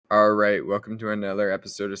All right, welcome to another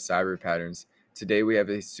episode of Cyber Patterns. Today we have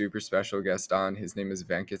a super special guest on. His name is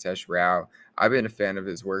Venkatesh Rao. I've been a fan of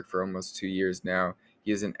his work for almost 2 years now.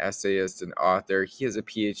 He is an essayist and author. He has a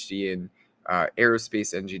PhD in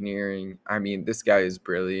aerospace engineering. I mean, this guy is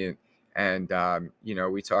brilliant. And,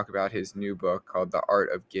 we talk about his new book called The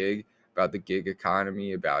Art of Gig, about the gig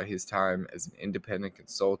economy, about his time as an independent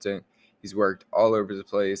consultant. He's worked all over the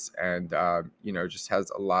place and, just has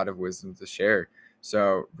a lot of wisdom to share.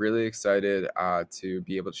 So, really excited to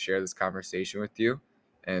be able to share this conversation with you,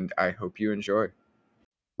 and I hope you enjoy.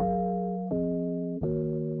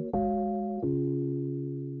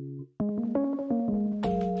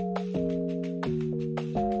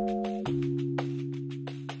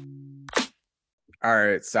 All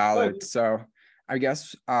right, solid. So, I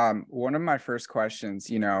guess one of my first questions,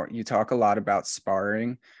 you talk a lot about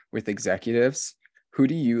sparring with executives. Who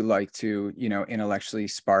do you like to, intellectually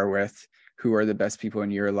spar with? Who are the best people in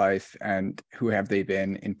your life, and who have they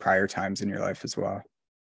been in prior times in your life as well?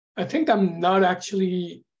 I think I'm not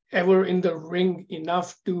actually ever in the ring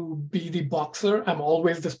enough to be the boxer. I'm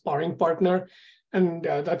always the sparring partner, and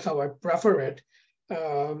that's how I prefer it.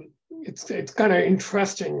 It's kind of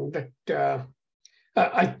interesting that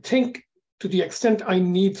I think to the extent I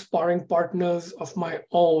need sparring partners of my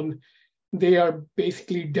own, they are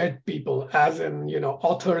basically dead people, as in,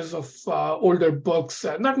 authors of older books,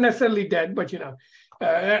 not necessarily dead, but,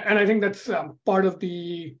 and I think that's part of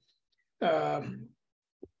the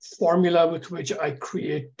formula with which I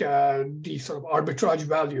create the sort of arbitrage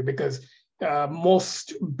value, because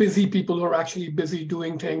most busy people who are actually busy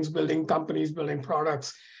doing things, building companies, building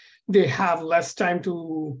products, they have less time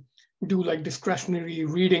to do like discretionary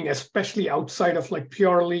reading, especially outside of like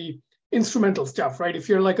purely instrumental stuff, right? If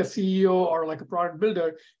you're like a CEO or like a product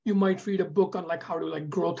builder, you might read a book on like how to like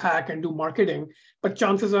growth hack and do marketing, but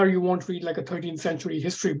chances are you won't read like a 13th century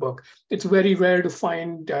history book. It's very rare to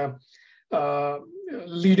find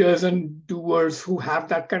leaders and doers who have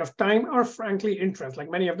that kind of time or frankly interest.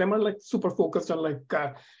 Like many of them are like super focused on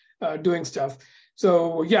like doing stuff.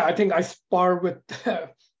 So yeah, I think I spar with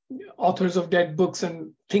authors of dead books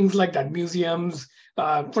and things like that, museums.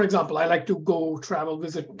 For example, I like to go travel,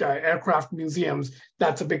 visit aircraft museums.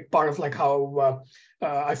 That's a big part of like how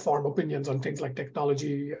I form opinions on things like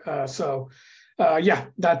technology. Yeah,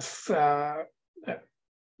 that's the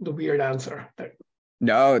weird answer.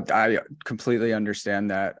 No, I completely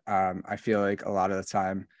understand that. I feel like a lot of the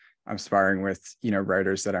time I'm sparring with,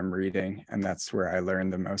 writers that I'm reading, and that's where I learn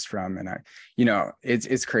the most from. And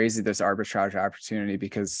it's crazy, this arbitrage opportunity,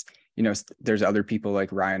 because, there's other people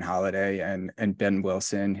like Ryan Holiday and Ben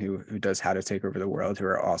Wilson who does How to Take Over the World, who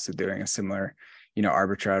are also doing a similar,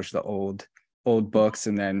 arbitrage the old books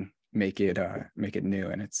and then make it new.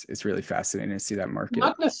 And it's really fascinating to see that market.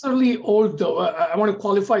 Not necessarily old though. I want to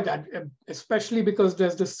qualify that, especially because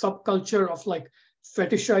there's this subculture of like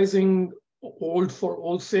fetishizing old for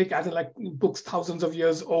old sake, as in like books thousands of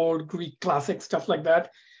years old, Greek classic stuff like that.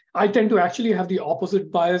 I tend to actually have the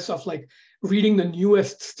opposite bias of like reading the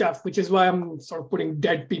newest stuff, which is why I'm sort of putting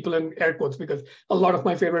dead people in air quotes, because a lot of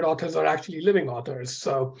my favorite authors are actually living authors.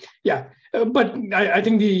 So yeah, but I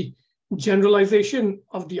think the generalization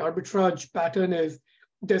of the arbitrage pattern is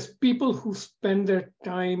there's people who spend their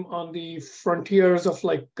time on the frontiers of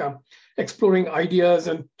like exploring ideas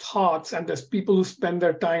and thoughts, and there's people who spend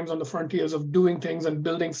their times on the frontiers of doing things and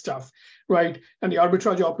building stuff, right? And the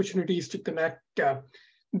arbitrage opportunity is to connect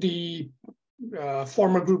the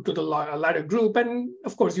former group to the latter group. And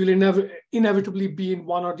of course, you'll inevitably be in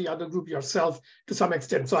one or the other group yourself to some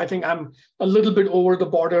extent. So I think I'm a little bit over the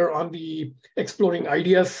border on the exploring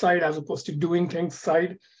ideas side as opposed to doing things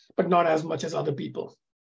side, but not as much as other people.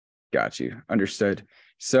 Got you. Understood.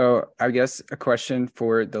 So I guess a question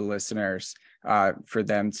for the listeners, for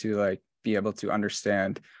them to like be able to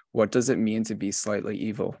understand, what does it mean to be slightly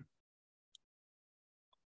evil?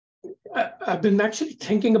 I've been actually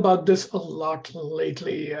thinking about this a lot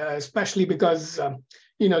lately, especially because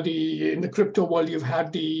in the crypto world, you've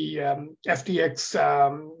had the FTX,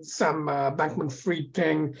 Sam Bankman-Fried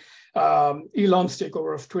thing, Elon's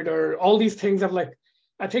takeover of Twitter. All these things have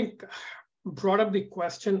I think, brought up the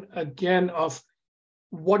question again of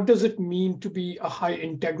what does it mean to be a high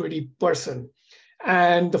integrity person?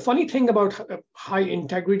 And the funny thing about high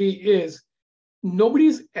integrity is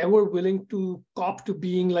nobody's ever willing to cop to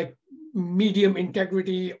being like medium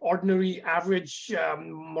integrity, ordinary, average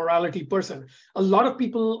morality person. A lot of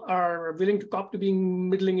people are willing to cop to being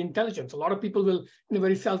middling intelligence. A lot of people will, in a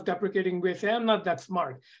very self-deprecating way, say, I'm not that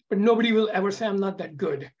smart, but nobody will ever say I'm not that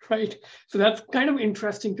good, right? So that's kind of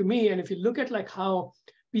interesting to me. And if you look at like how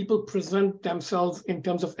people present themselves in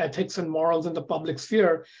terms of ethics and morals in the public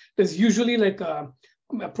sphere, there's usually like a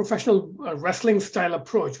professional wrestling style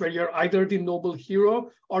approach where you're either the noble hero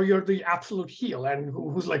or you're the absolute heel and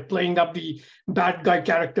who's like playing up the bad guy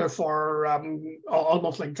character for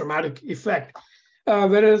almost like dramatic effect.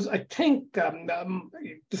 Whereas I think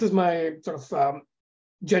this is my sort of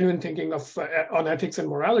genuine thinking of on ethics and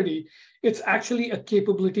morality. It's actually a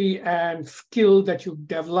capability and skill that you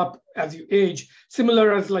develop as you age,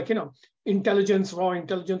 similar as like, intelligence, raw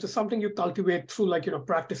intelligence is something you cultivate through like,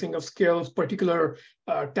 practicing of skills, particular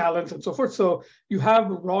talents and so forth. So you have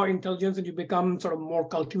raw intelligence and you become sort of more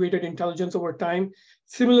cultivated intelligence over time.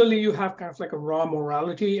 Similarly, you have kind of like a raw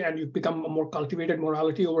morality and you become a more cultivated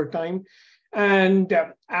morality over time. And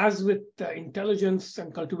as with intelligence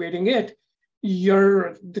and cultivating it,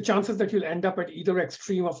 the chances that you'll end up at either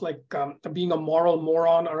extreme of like being a moral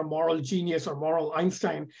moron or a moral genius or moral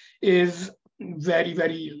Einstein is very,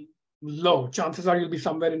 very low. Chances are you'll be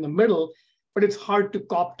somewhere in the middle, but it's hard to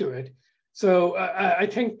cop to it. So I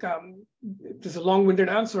think this is a long-winded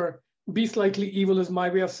answer. Be slightly evil is my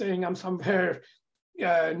way of saying I'm somewhere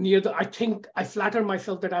near I think I flatter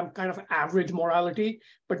myself that I'm kind of average morality,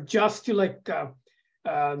 but just to like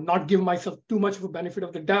not give myself too much of a benefit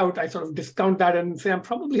of the doubt, I sort of discount that and say I'm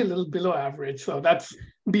probably a little below average. So that's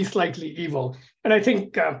be slightly evil. And I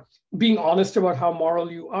think being honest about how moral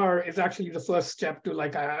you are is actually the first step to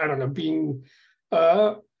like, I don't know, being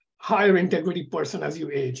a higher integrity person as you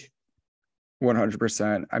age.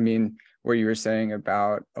 100%. I mean, what you were saying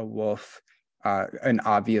about a wolf, an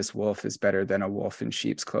obvious wolf is better than a wolf in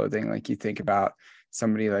sheep's clothing. Like you think about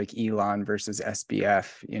somebody like Elon versus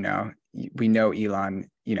SBF, we know Elon,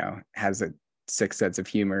 has a sick sense of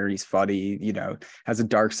humor. He's funny, has a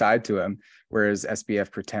dark side to him. Whereas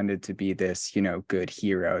SBF pretended to be this, good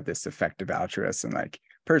hero, this effective altruist. And like,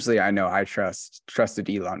 personally, I know I trusted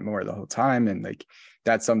Elon more the whole time. And like,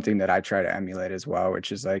 that's something that I try to emulate as well,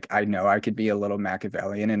 which is like, I know I could be a little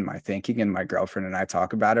Machiavellian in my thinking, and my girlfriend and I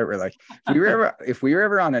talk about it. We're like, if we were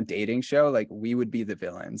ever on a dating show, like we would be the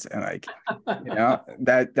villains. And like,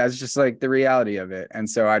 that's just like the reality of it. And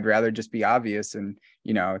so I'd rather just be obvious and,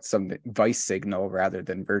 it's some vice signal rather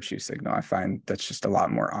than virtue signal. I find that's just a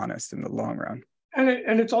lot more honest in the long run.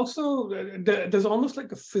 And it's also, there's almost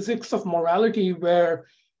like a physics of morality where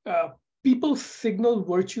people signal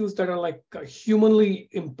virtues that are like humanly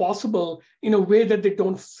impossible in a way that they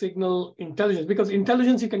don't signal intelligence, because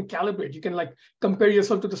intelligence you can calibrate. You can like compare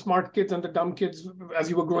yourself to the smart kids and the dumb kids as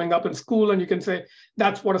you were growing up in school, and you can say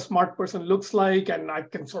that's what a smart person looks like, and I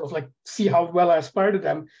can sort of like see how well I aspire to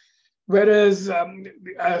them. Whereas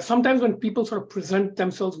sometimes when people sort of present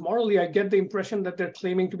themselves morally, I get the impression that they're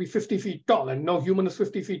claiming to be 50 feet tall, and no human is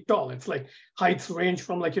 50 feet tall. It's like heights range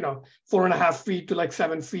from like, 4.5 feet to like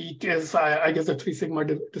 7 feet is, I guess, the 3 sigma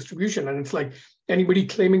distribution. And it's like anybody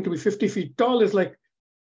claiming to be 50 feet tall is like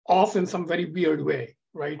off in some very weird way,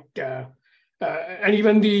 right? And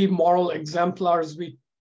even the moral exemplars we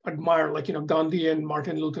admire, like, Gandhi and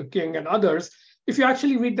Martin Luther King and others, if you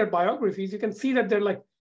actually read their biographies, you can see that they're like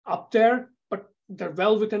up there, but they're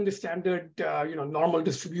well within the standard, normal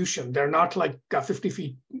distribution. They're not like 50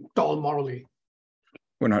 feet tall morally.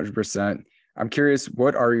 100%. I'm curious,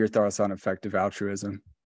 what are your thoughts on effective altruism?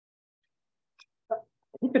 I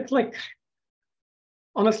think it's like,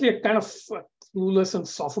 honestly, a kind of clueless and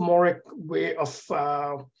sophomoric way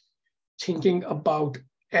of thinking about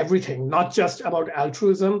everything, not just about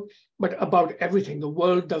altruism, but about everything. The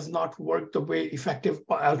world does not work the way effective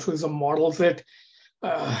altruism models it.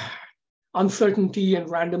 Uncertainty and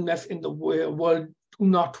randomness in the world do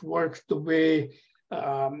not work the way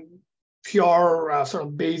pure sort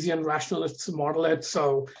of Bayesian rationalists model it.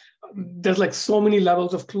 So there's like so many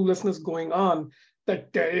levels of cluelessness going on that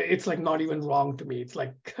it's like not even wrong to me. It's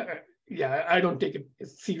like, I don't take it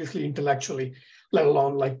seriously intellectually, let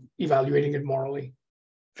alone like evaluating it morally.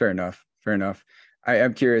 Fair enough. I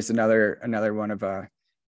am curious, another one of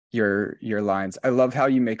your lines. I love how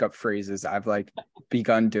you make up phrases. I've like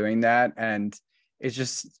begun doing that, and it's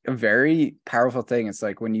just a very powerful thing. It's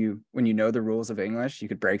like when you know the rules of English, you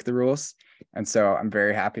could break the rules. And so I'm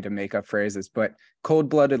very happy to make up phrases. But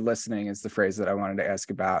cold-blooded listening is the phrase that I wanted to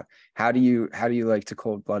ask about. How do you like to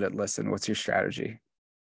cold-blooded listen? What's your strategy?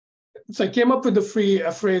 So I came up with the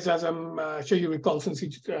phrase, as I'm sure you recall, since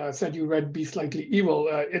you said you read Be Slightly Evil.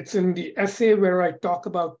 It's in the essay where I talk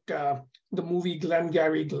about the movie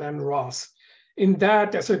Glengarry Glen Ross. In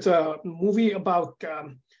that, so it's a movie about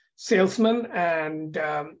salesmen, and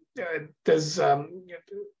there's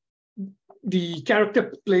the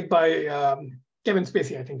character played by Kevin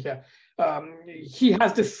Spacey, I think, yeah. He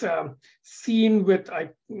has this scene with, I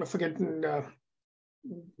forget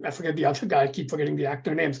I forget the other guy, I keep forgetting the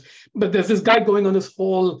actor names, but there's this guy going on this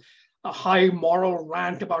whole high moral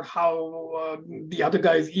rant about how the other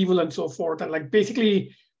guy is evil and so forth. And like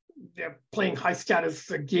basically they're playing high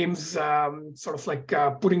status games, sort of like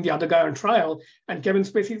putting the other guy on trial. And Kevin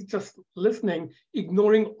Spacey's just listening,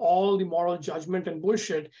 ignoring all the moral judgment and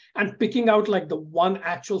bullshit, and picking out like the one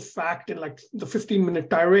actual fact in like the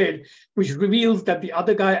 15-minute tirade, which reveals that the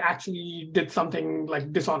other guy actually did something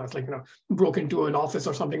like dishonest, like, broke into an office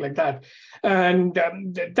or something like that. And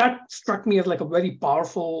that struck me as like a very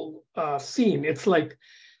powerful scene. It's like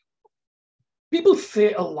people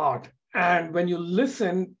say a lot, and when you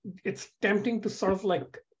listen, it's tempting to sort of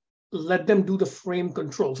like let them do the frame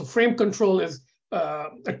control. So frame control is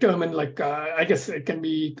a term in like, I guess it can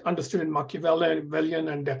be understood in Machiavellian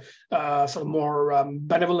and sort of more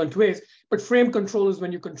benevolent ways. But frame control is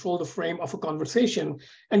when you control the frame of a conversation.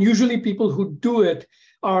 And usually people who do it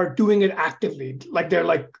are doing it actively. They're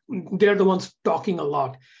the ones talking a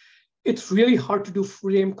lot. It's really hard to do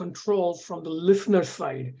frame control from the listener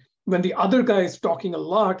side when the other guy is talking a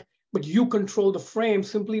lot, but you control the frame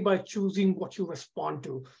simply by choosing what you respond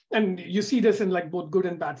to. And you see this in like both good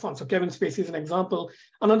and bad fun. So Kevin Spacey is an example.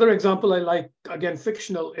 Another example I like, again,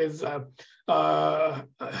 fictional, is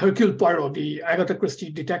Hercule Poirot, the Agatha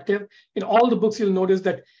Christie detective. In all the books, you'll notice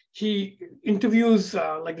that he interviews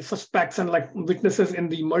like the suspects and like witnesses in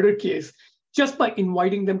the murder case just by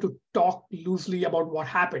inviting them to talk loosely about what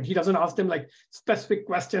happened. He doesn't ask them like specific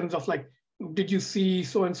questions of like, did you see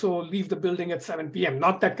so-and-so leave the building at 7 p.m.?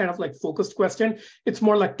 Not that kind of like focused question. It's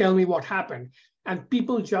more like, tell me what happened. And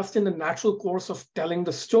people just in the natural course of telling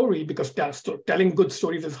the story, because telling good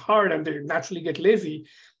stories is hard and they naturally get lazy,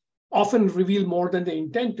 often reveal more than they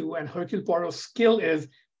intend to. And Hercule Poirot's skill is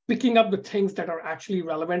picking up the things that are actually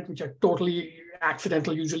relevant, which are totally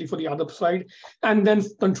accidental usually for the other side, and then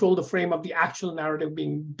control the frame of the actual narrative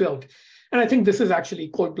being built. And I think this is actually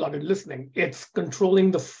cold-blooded listening. It's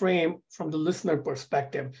controlling the frame from the listener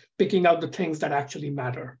perspective, picking out the things that actually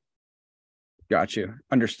matter. Got you.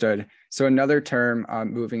 Understood. So another term,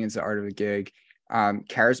 moving into the art of the gig,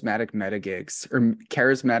 charismatic meta gigs or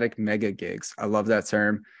charismatic mega gigs. I love that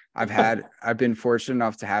term. I've been fortunate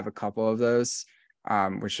enough to have a couple of those,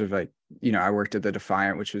 which is like, I worked at the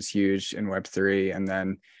Defiant, which was huge in Web3, and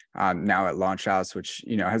then now at Launch House, which,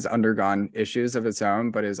 has undergone issues of its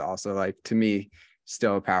own, but is also like, to me,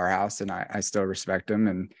 still a powerhouse, and I still respect them.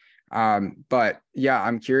 And but yeah,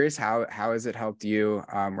 I'm curious, how has it helped you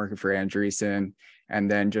working for Andreessen?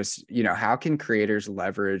 And then just, how can creators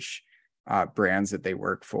leverage brands that they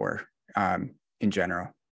work for in general?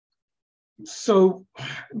 So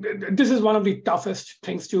this is one of the toughest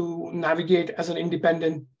things to navigate as an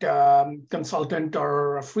independent consultant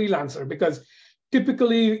or a freelancer, because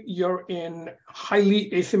typically you're in highly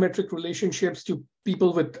asymmetric relationships to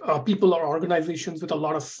people or organizations with a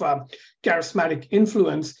lot of charismatic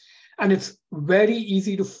influence. And it's very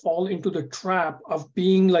easy to fall into the trap of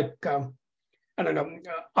being like,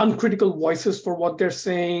 uncritical voices for what they're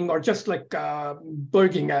saying, or just like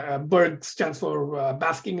Berging. Berg stands for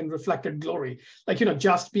basking in reflected glory. Like,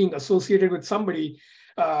 just being associated with somebody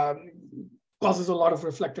causes a lot of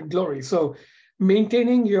reflected glory. So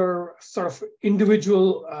maintaining your sort of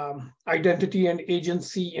individual identity and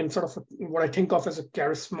agency in sort of what I think of as a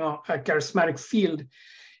charismatic field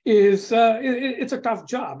is it's a tough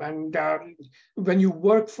job. And when you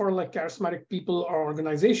work for like charismatic people or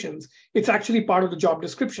organizations, it's actually part of the job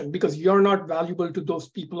description, because you're not valuable to those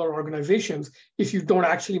people or organizations if you don't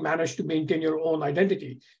actually manage to maintain your own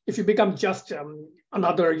identity. If you become just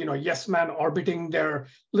another yes man orbiting their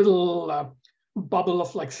little bubble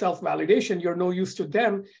of like self-validation, you're no use to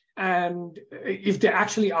them. And if they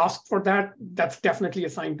actually ask for that, that's definitely a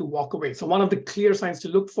sign to walk away. So one of the clear signs to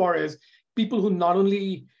look for is people who not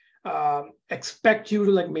only expect you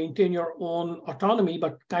to like maintain your own autonomy,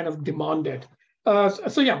 but kind of demand it.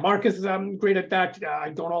 So yeah, Mark is great at that.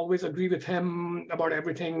 I don't always agree with him about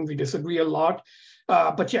everything. We disagree a lot.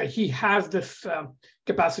 But yeah, he has this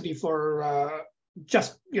capacity for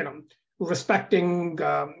just, respecting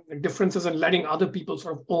differences and letting other people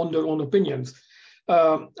sort of own their own opinions.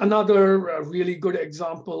 Another really good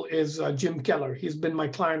example is Jim Keller. He's been my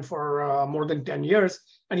client for more than 10 years,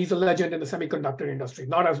 and he's a legend in the semiconductor industry.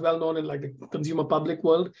 Not as well known in like the consumer public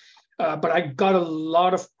world, but I got a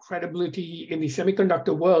lot of credibility in the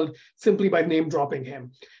semiconductor world simply by name dropping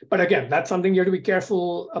him. But again, that's something you have to be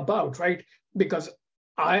careful about, right? Because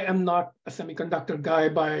I am not a semiconductor guy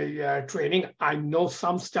by training. I know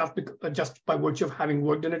some stuff just by virtue of having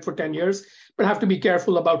worked in it for 10 years, but I have to be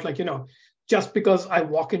careful about like, just because I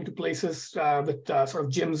walk into places with sort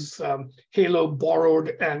of Jim's halo borrowed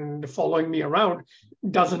and following me around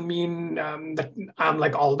doesn't mean that I'm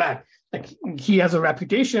like all that. Like he has a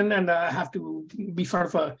reputation, and I have to be sort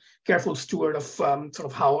of a careful steward of sort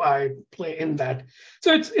of how I play in that.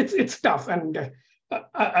 So it's tough, and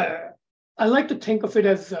I like to think of it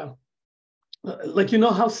as like, you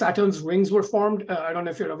know how Saturn's rings were formed? I don't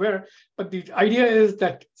know if you're aware, but the idea is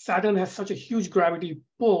that Saturn has such a huge gravity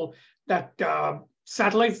pull that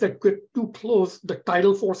satellites that get too close, the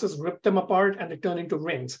tidal forces rip them apart and they turn into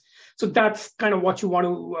rings. So that's kind of what you want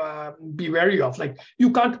to be wary of. Like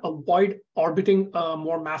you can't avoid orbiting a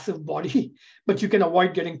more massive body, but you can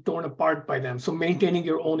avoid getting torn apart by them. So maintaining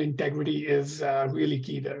your own integrity is really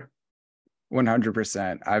key there.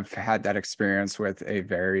 100%. I've had that experience with a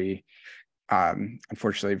very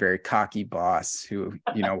unfortunately very cocky boss who,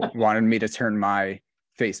 wanted me to turn my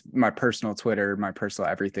personal Twitter, my personal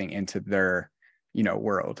everything into their,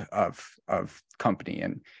 world of company.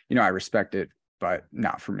 And, I respect it, but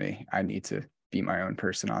not for me. I need to be my own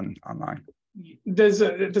person online. There's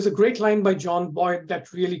a great line by John Boyd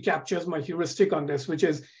that really captures my heuristic on this, which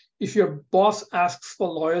is if your boss asks for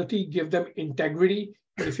loyalty, give them integrity.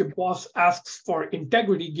 But if your boss asks for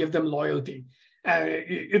integrity, give them loyalty.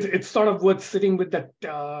 It's sort of worth sitting with that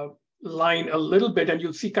line a little bit, and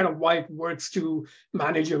you'll see kind of why it works to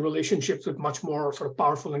manage your relationships with much more sort of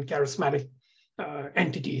powerful and charismatic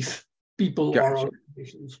entities, people, Gotcha. or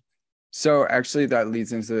organizations. So actually that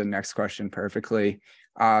leads into the next question perfectly.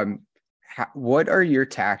 What are your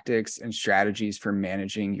tactics and strategies for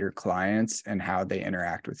managing your clients and how they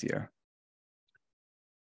interact with you?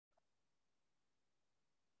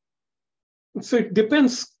 So it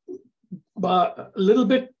depends a little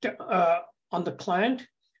bit on the client.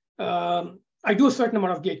 I do a certain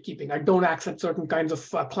amount of gatekeeping. I don't accept certain kinds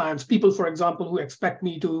of clients. People, for example, who expect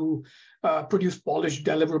me to produce polished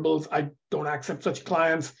deliverables, I don't accept such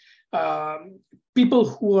clients. People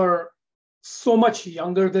who are so much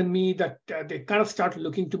younger than me that they kind of start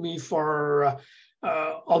looking to me for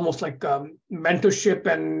almost like mentorship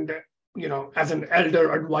and, as an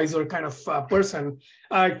elder advisor kind of person,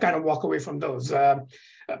 I kind of walk away from those.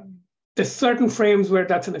 There's certain frames where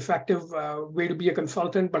that's an effective way to be a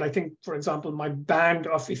consultant, but I think, for example, my band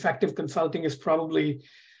of effective consulting is probably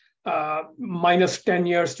minus 10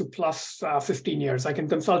 years to plus 15 years. I can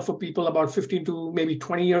consult for people about 15 to maybe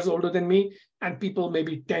 20 years older than me, and people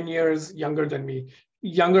maybe 10 years younger than me.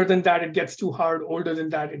 Younger than that, it gets too hard. Older than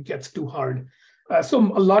that, it gets too hard. So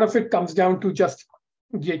a lot of it comes down to just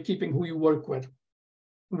gatekeeping who you work with.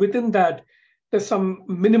 Within that, there's some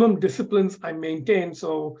minimum disciplines I maintain.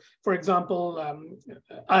 So, for example,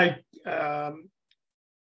 I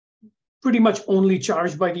pretty much only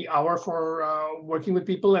charge by the hour for working with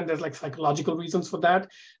people, and there's like psychological reasons for that.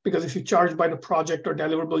 Because if you charge by the project or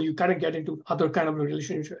deliverable, you kind of get into other kind of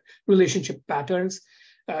relationship patterns,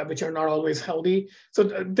 which are not always healthy. So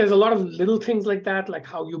there's a lot of little things like that, like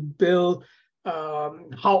how you bill,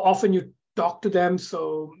 how often you talk to them.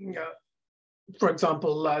 So, for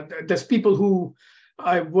example, there's people who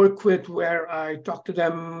I work with where I talk to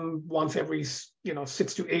them once every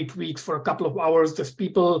 6 to 8 weeks for a couple of hours. There's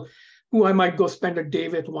people who I might go spend a day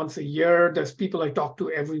with once a year. There's people I talk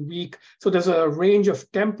to every week. So there's a range of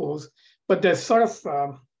tempos, but there's sort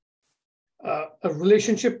of a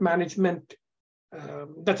relationship management.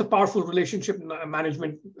 That's a powerful relationship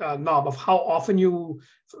management knob of how often you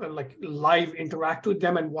like live interact with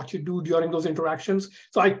them and what you do during those interactions.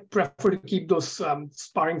 So I prefer to keep those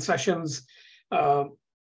sparring sessions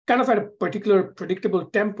kind of at a particular predictable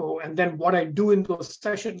tempo. And then what I do in those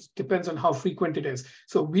sessions depends on how frequent it is.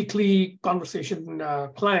 So weekly conversation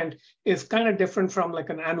client is kind of different from like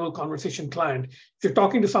an annual conversation client. If you're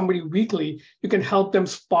talking to somebody weekly, you can help them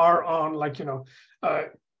spar on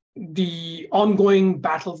the ongoing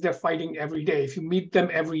battles they're fighting every day. If you meet them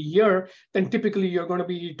every year, then typically you're going to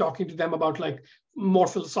be talking to them about like more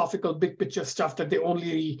philosophical, big picture stuff that they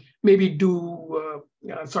only maybe do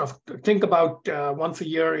sort of think about once a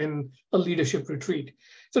year in a leadership retreat.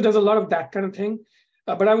 So there's a lot of that kind of thing.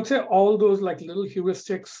 But I would say all those like little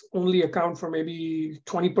heuristics only account for maybe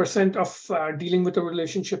 20% of dealing with a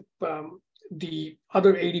relationship. The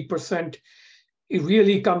other 80%, it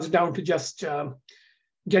really comes down to just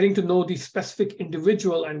getting to know the specific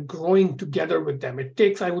individual and growing together with them. It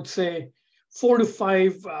takes, I would say, 4 to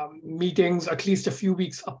 5 meetings, at least a few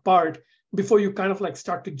weeks apart, before you kind of like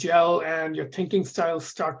start to gel and your thinking styles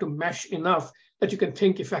start to mesh enough that you can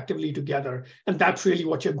think effectively together. And that's really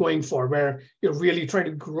what you're going for, where you're really trying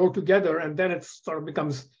to grow together, and then it sort of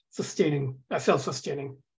becomes sustaining,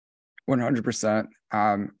 self-sustaining. 100%.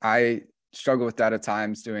 I struggle with that at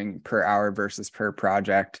times, doing per hour versus per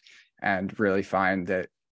project, and really find that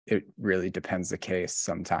it really depends the case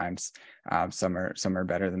sometimes. Some are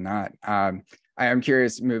better than not. I am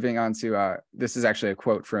curious, moving on to this is actually a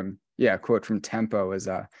quote from Tempo, is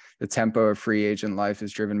the tempo of free agent life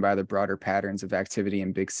is driven by the broader patterns of activity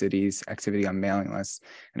in big cities, activity on mailing lists,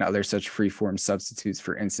 and other such free-form substitutes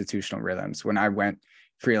for institutional rhythms. When I went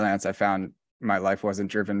freelance, I found my life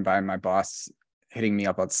wasn't driven by my boss hitting me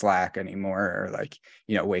up on Slack anymore, or like,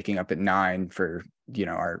 waking up at 9 for,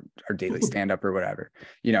 our daily stand-up or whatever.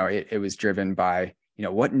 It was driven by,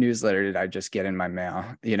 what newsletter did I just get in my mail?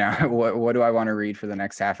 What do I want to read for the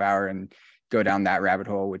next half hour, and go down that rabbit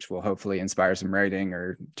hole, which will hopefully inspire some writing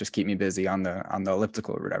or just keep me busy on the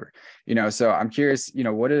elliptical or whatever. So I'm curious,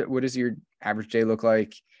 what does your average day look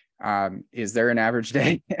like? Is there an average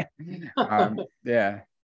day? Yeah.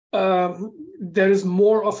 There is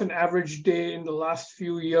more of an average day in the last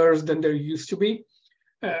few years than there used to be.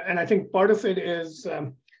 And I think part of it is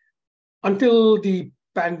until the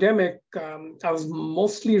pandemic, I was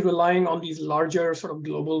mostly relying on these larger sort of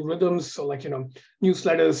global rhythms. So like,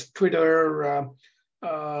 newsletters, Twitter,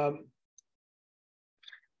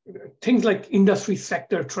 things like industry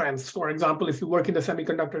sector trends. For example, if you work in the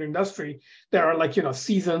semiconductor industry, there are like,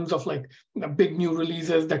 seasons of like big new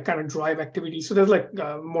releases that kind of drive activity. So there's like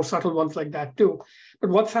more subtle ones like that too. But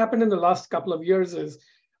what's happened in the last couple of years is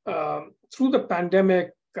through the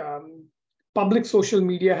pandemic, public social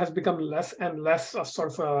media has become less and less a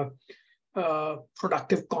sort of a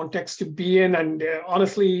productive context to be in. And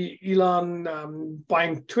honestly, Elon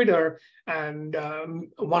buying Twitter, and I'm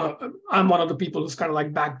one of the people who's kind of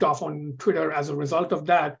like backed off on Twitter as a result of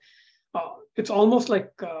that. It's almost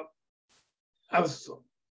like I was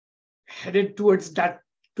headed towards that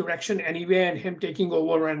direction anyway, and him taking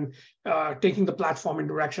over and taking the platform in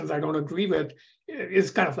directions I don't agree with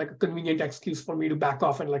is kind of like a convenient excuse for me to back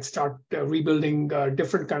off and like start rebuilding a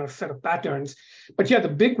different kind of set of patterns. But yeah, the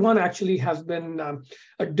big one actually has been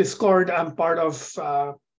a Discord I'm part of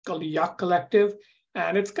called the Yak Collective.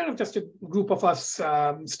 And it's kind of just a group of us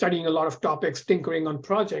studying a lot of topics, tinkering on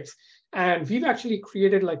projects. And we've actually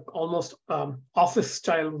created like almost office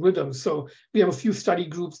style rhythms. So we have a few study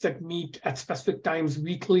groups that meet at specific times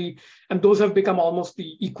weekly. And those have become almost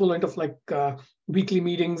the equivalent of like weekly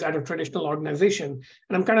meetings at a traditional organization.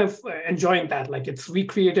 And I'm kind of enjoying that. Like it's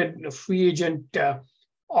recreated free agent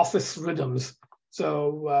office rhythms.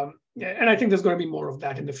 So, and I think there's going to be more of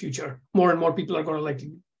that in the future. More and more people are going to like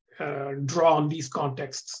draw on these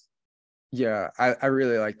contexts. Yeah, I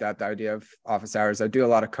really like that, the idea of office hours. I do a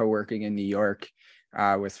lot of co-working in New York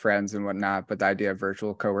with friends and whatnot, but the idea of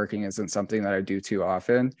virtual co-working isn't something that I do too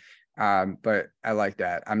often. But I like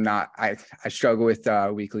that. I struggle with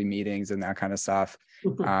weekly meetings and that kind of stuff,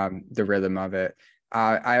 the rhythm of it.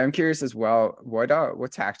 I am curious as well,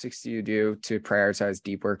 what tactics do you do to prioritize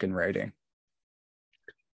deep work in writing?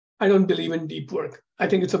 I don't believe in deep work. I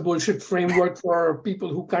think it's a bullshit framework for people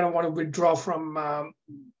who kind of want to withdraw from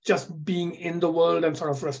just being in the world and sort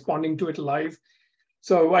of responding to it live.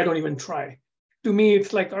 So I don't even try. To me,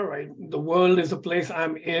 it's like, all right, the world is a place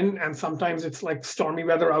I'm in, and sometimes it's like stormy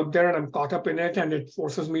weather out there and I'm caught up in it, and it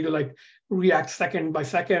forces me to like react second by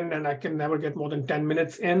second, and I can never get more than 10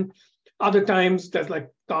 minutes in. Other times there's like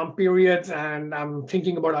calm periods and I'm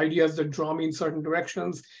thinking about ideas that draw me in certain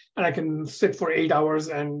directions, and I can sit for 8 hours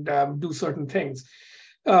and do certain things.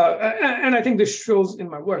 And I think this shows in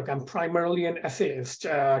my work. I'm primarily an essayist.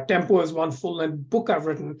 Tempo is one full-length book I've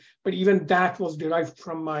written, but even that was derived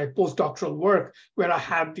from my postdoctoral work, where I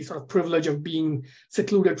had the sort of privilege of being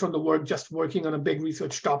secluded from the work, just working on a big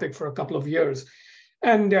research topic for a couple of years.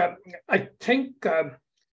 And I think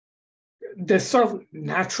there's sort of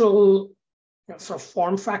natural sort of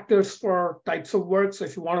form factors for types of work. So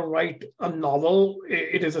if you want to write a novel,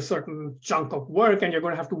 it is a certain chunk of work and you're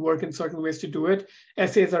going to have to work in certain ways to do it.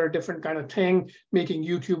 Essays are a different kind of thing. Making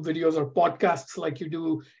YouTube videos or podcasts like you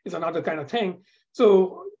do is another kind of thing.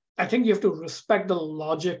 So I think you have to respect the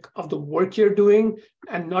logic of the work you're doing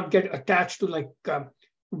and not get attached to like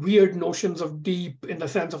weird notions of deep in the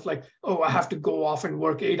sense of like, oh, I have to go off and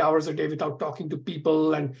work 8 hours a day without talking to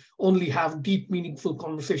people and only have deep, meaningful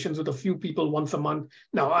conversations with a few people once a month.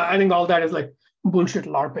 No, I think all that is like bullshit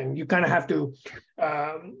LARPing. You kind of have to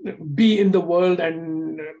be in the world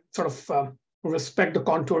and sort of respect the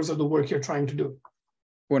contours of the work you're trying to do.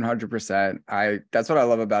 100%. That's what I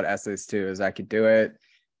love about essays too, is I could do it,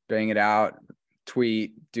 bang it out,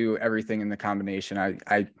 tweet, do everything in the combination.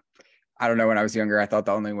 I don't know, when I was younger, I thought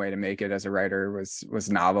the only way to make it as a writer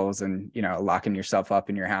was novels and, locking yourself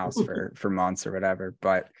up in your house for months or whatever.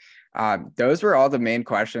 But Those were all the main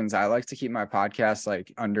questions. I like to keep my podcast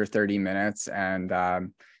like under 30 minutes.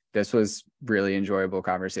 And this was really enjoyable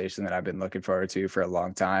conversation that I've been looking forward to for a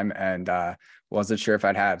long time and wasn't sure if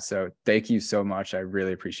I'd have. So thank you so much. I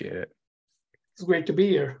really appreciate it. It's great to be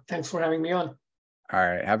here. Thanks for having me on. All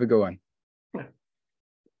right. Have a good one.